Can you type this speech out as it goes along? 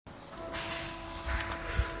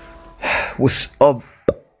What's up?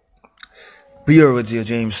 Here with you,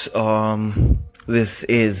 James. This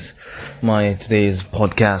is my today's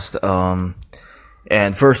podcast.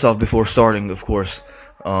 And first off, before starting, of course,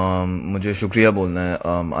 मुझे शुक्रिया बोलना है.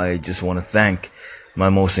 I just want to thank my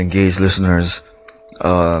most engaged listeners,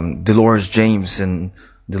 Dolores James and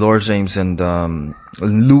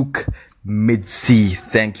Luke Midsea.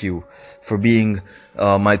 Thank you for being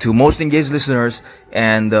my two most engaged listeners.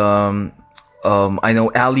 And I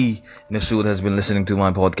know Ali Nasood has been listening to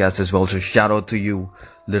my podcast as well, so shout out to you,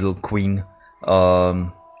 little queen.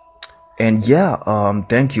 And yeah,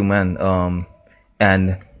 thank you, man.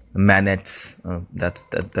 And manettes,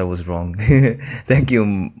 that was wrong. Thank you,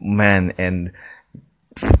 man, and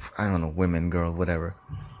I don't know, women, girl, whatever.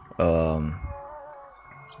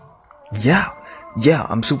 Yeah,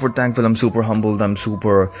 I'm super thankful, I'm super humbled, I'm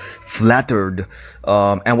super flattered.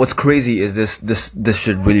 And what's crazy is this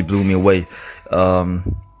shit really blew me away.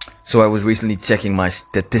 So I was recently checking my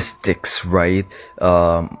statistics, right?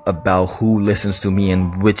 About who listens to me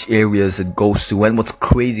and which areas it goes to. And what's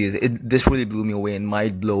crazy is this really blew me away and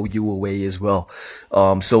might blow you away as well.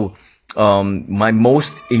 My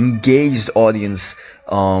most engaged audience,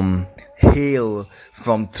 hail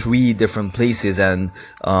from 3 different places, and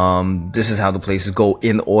this is how the places go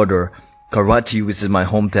in order. Karachi, which is my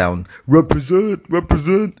hometown,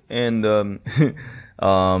 represent, and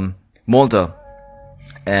Malta,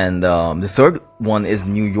 and the third one is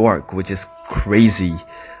New York, which is crazy.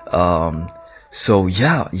 So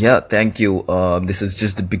yeah, thank you. This is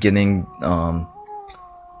just the beginning.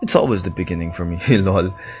 It's always the beginning for me.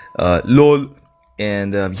 lol.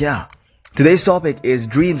 And yeah, today's topic is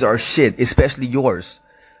dreams are shit, especially yours.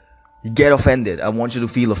 Get offended. I want you to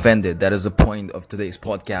feel offended. That is the point of today's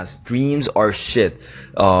podcast. Dreams are shit.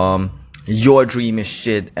 Your dream is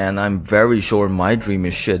shit, and I'm very sure my dream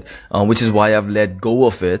is shit, which is why I've let go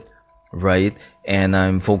of it, right? And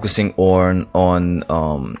I'm focusing on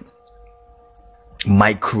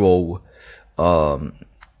micro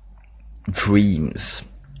dreams.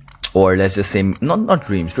 Or let's just say, not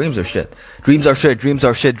dreams. Dreams are shit. Dreams are shit. Dreams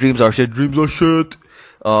are shit. Dreams are shit. Dreams are shit.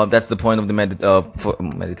 That's the point of the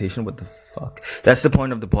meditation. What the fuck? That's the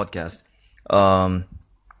point of the podcast.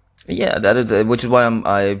 Yeah, that is, which is why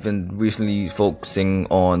I've been recently focusing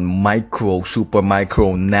on micro, super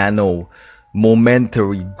micro, nano,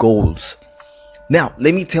 momentary goals. Now,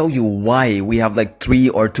 let me tell you why we have like 3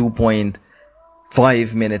 or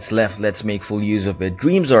 2.5 minutes left. Let's make full use of it.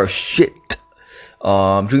 Dreams are shit.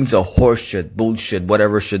 Dreams are horseshit, bullshit,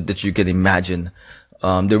 whatever shit that you can imagine.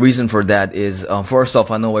 The reason for that is, first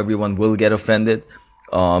off, I know everyone will get offended.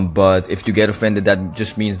 But if you get offended, that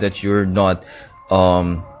just means that you're not,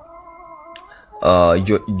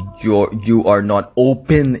 you are not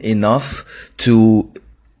open enough to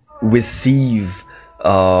receive,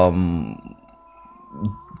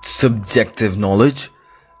 subjective knowledge.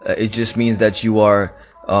 It just means that you are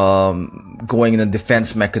going in a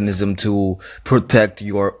defense mechanism to protect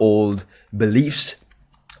your old beliefs,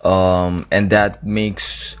 and that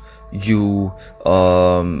makes you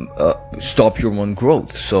stop your own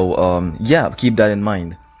growth. So yeah, keep that in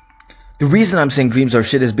mind. The reason I'm saying dreams are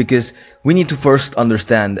shit is because we need to first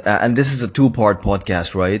understand, and this is a 2-part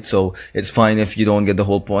podcast, right? So it's fine if you don't get the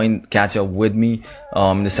whole point. Catch up with me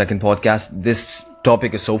in the second podcast. This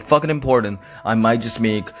topic is so fucking important, I might just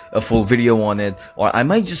make a full video on it, or I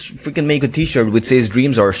might just freaking make a t-shirt which says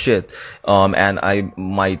dreams are shit, and I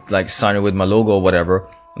might like sign it with my logo or whatever.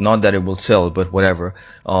 Not that it will sell, but whatever.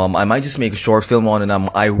 I might just make a short film on it,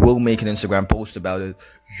 and I will make an Instagram post about it.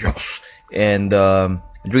 Yes. And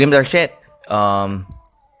dreams are shit. The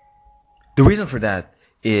reason for that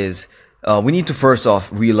is we need to first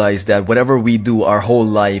off realize that whatever we do, our whole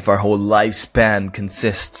lifespan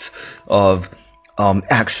consists of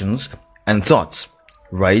actions and thoughts,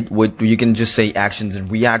 right? You can just say actions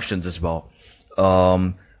and reactions as well.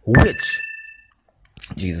 Which,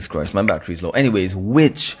 Jesus Christ, my battery's low. Anyways,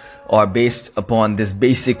 which are based upon this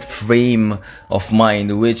basic frame of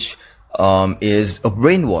mind, which is a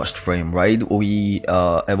brainwashed frame, right? We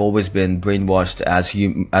have always been brainwashed as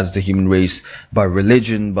the human race by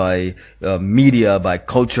religion, by media, by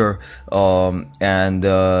culture, and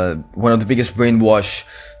one of the biggest brainwash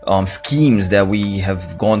schemes that we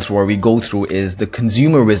have gone through or we go through is the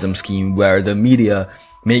consumerism scheme, where the media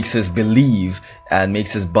makes us believe and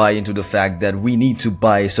makes us buy into the fact that we need to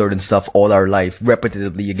buy certain stuff all our life,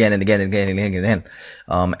 repetitively, again and again and again and again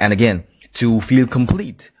and again, to feel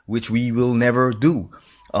complete, which we will never do.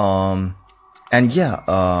 And yeah,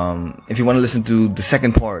 if you want to listen to the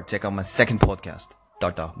second part, check out my second podcast.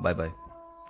 Tata, bye bye.